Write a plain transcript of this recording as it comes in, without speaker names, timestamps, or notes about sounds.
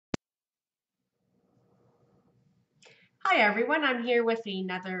Hi everyone, I'm here with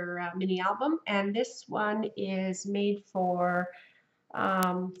another mini album, and this one is made for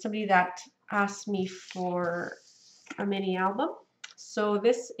somebody that asked me for a mini album. So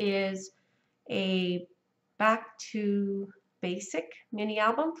this is a back to basic mini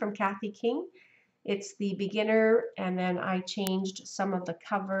album from Kathy King. It's the beginner, and then I changed some of the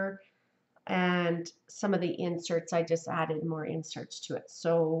cover and some of the inserts. I just added more inserts to it.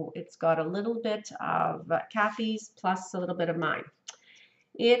 So it's got a little bit of Kathy's plus a little bit of mine.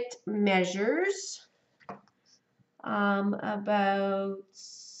 It measures about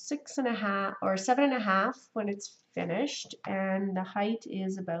 6.5 or 7.5 when it's finished, and the height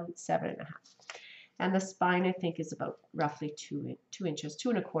is about 7.5. And the spine, I think, is about roughly 2 inches,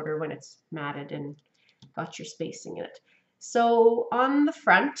 2.25 when it's matted and got your spacing in it. So on the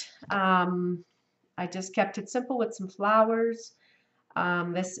front, I just kept it simple with some flowers.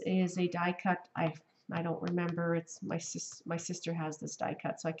 This is a die cut. I don't remember. It's my sister has this die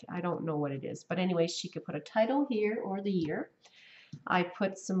cut, so I don't know what it is. But anyway, she could put a title here or the year. I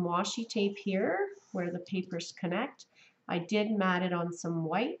put some washi tape here where the papers connect. I did mat it on some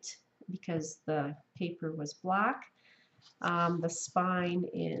white because the paper was black. The spine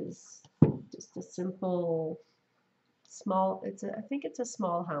is just a simple small, I think it's a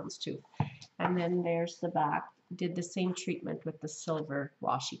small houndstooth. And then there's the back. Did the same treatment with the silver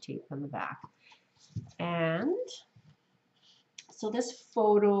washi tape on the back. And so this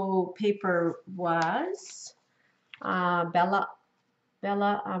photo paper was Bella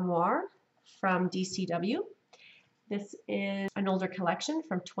Amour from DCW. This is an older collection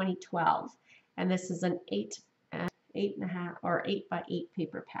from 2012, and this is an 8.5 or 8x8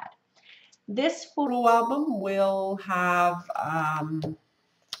 paper pad. This photo album will have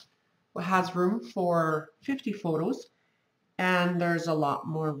has room for 50 photos, and there's a lot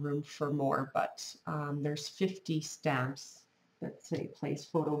more room for more, but there's 50 stamps that say place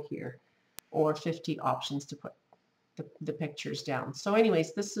photo here, or 50 options to put the pictures down. So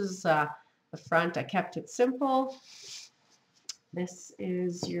anyways, this is the front. I kept it simple. This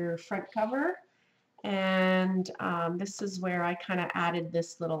is your front cover, and this is where I kind of added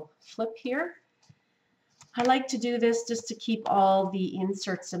this little flip here. I like to do this just to keep all the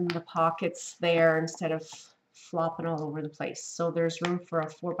inserts in the pockets there instead of flopping all over the place. So there's room for a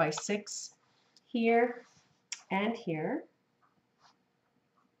 4x6 here and here.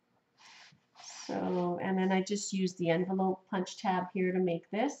 So, and then I just used the envelope punch tab here to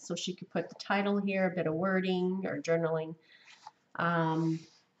make this, so she could put the title here, a bit of wording or journaling.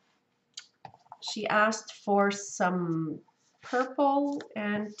 She asked for some purple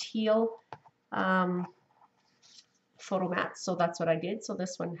and teal photo mats, so that's what I did. So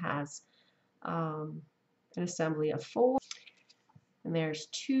this one has an assembly of 4, and there's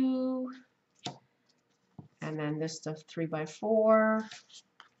 2, and then this stuff 3x4,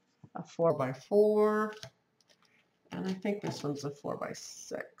 a 4x4, and I think this one's a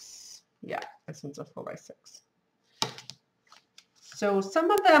 4x6. Yeah, this one's a 4x6. So some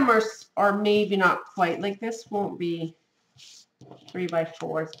of them are maybe not quite, like this won't be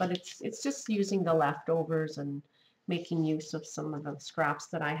 3x4s, but it's just using the leftovers and making use of some of the scraps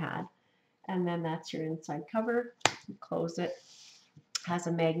that I had. And then that's your inside cover. You close it. Has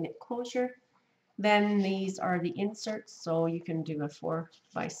a magnet closure. Then these are the inserts, so you can do a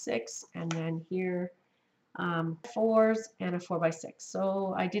 4x6, and then here 4s and a 4x6.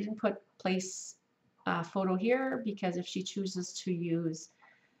 So I didn't place photo here because if she chooses to use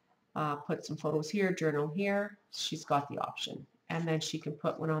put some photos here, journal here, she's got the option. And then she can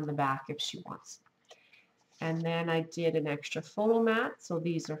put one on the back if she wants. And then I did an extra photo mat, so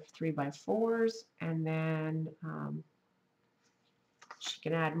these are 3x4s, and then she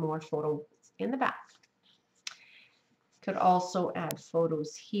can add more photos in the back. Could also add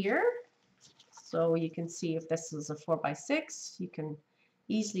photos here, so you can see if this is a 4x6, you can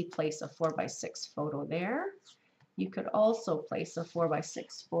easily place a 4x6 photo there. You could also place a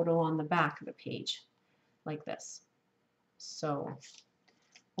 4x6 photo on the back of the page, like this. So,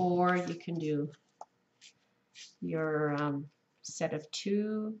 or you can do your set of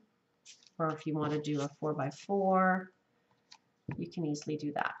 2, or if you want to do a 4x4, you can easily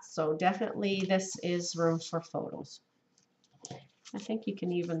do that. So definitely this is room for photos. I think you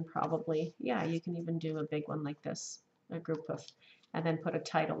can even probably, yeah, you can even do a big one like this, a group of, and then put a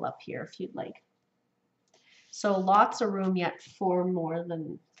title up here if you'd like. So lots of room yet for more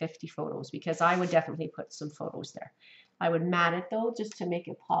than 50 photos, because I would definitely put some photos there. I would mat it though, just to make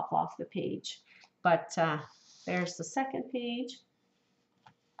it pop off the page. But there's the second page.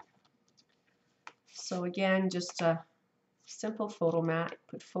 So again, just a simple photo mat.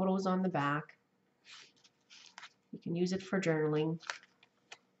 Put photos on the back. You can use it for journaling.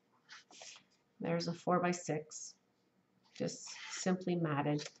 There's a 4x6, just simply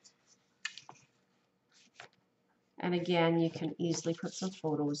matted. And again, you can easily put some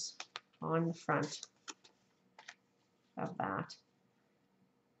photos on the front of that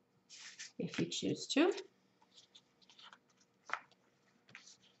if you choose to.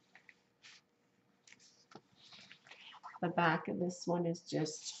 The back of this one is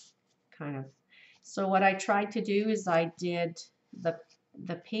just kind of, so what I tried to do is I did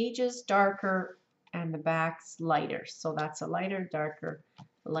the pages darker and the backs lighter. So that's a lighter, darker,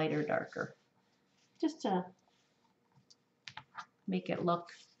 lighter, darker. Just to make it look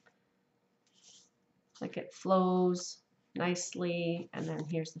like it flows nicely. And then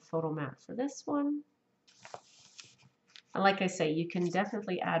here's the photo mat for this one. And like I say, you can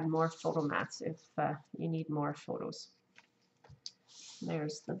definitely add more photo mats if you need more photos.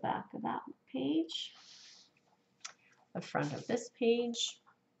 There's the back of that page, the front of this page,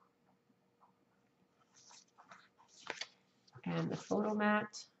 and the photo mat.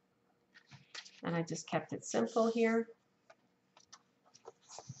 And I just kept it simple here.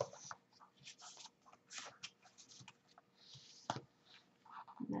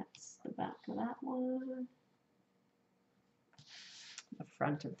 And that's the back of that one, the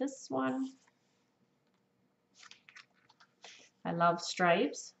front of this one. I love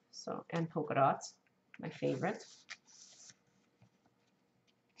stripes, so, and polka dots, my favorite.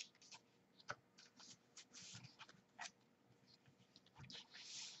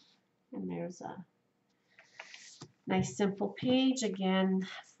 And there's a nice simple page. Again,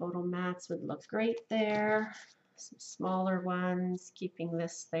 photo mats would look great there. Some smaller ones, keeping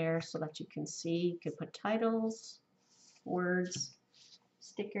this there so that you can see. You could put titles, words,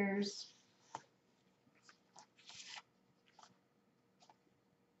 stickers.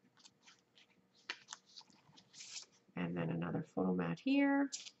 And then another photo mat here.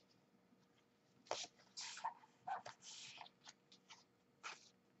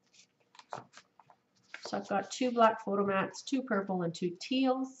 So I've got 2 black photo mats, 2 purple and 2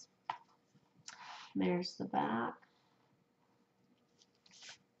 teals. And there's the back.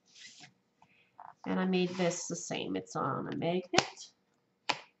 And I made this the same. It's on a magnet.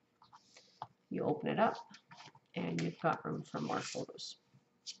 You open it up and you've got room for more photos.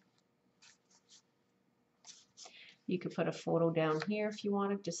 You could put a photo down here if you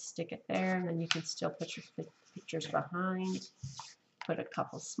wanted, just stick it there, and then you can still put your pictures behind. Put a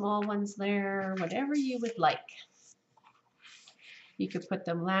couple small ones there, whatever you would like. You could put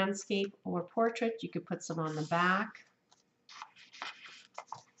them landscape or portrait. You could put some on the back.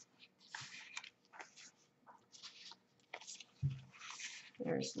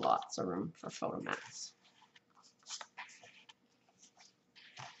 There's lots of room for photo mats.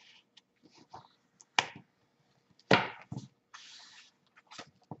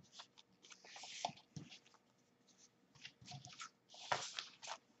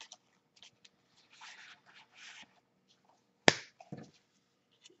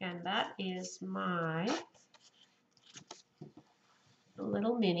 And that is my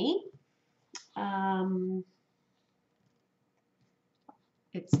little mini.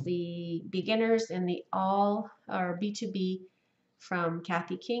 It's the beginners and the all, or B2B from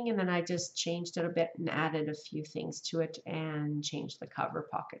Kathy King, and then I just changed it a bit and added a few things to it and changed the cover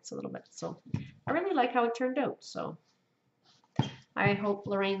pockets a little bit. So I really like how it turned out. So I hope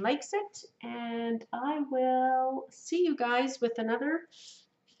Lorraine likes it, and I will see you guys with another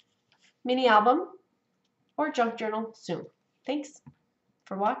mini album or junk journal soon. Thanks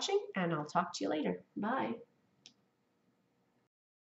for watching, and I'll talk to you later. Bye.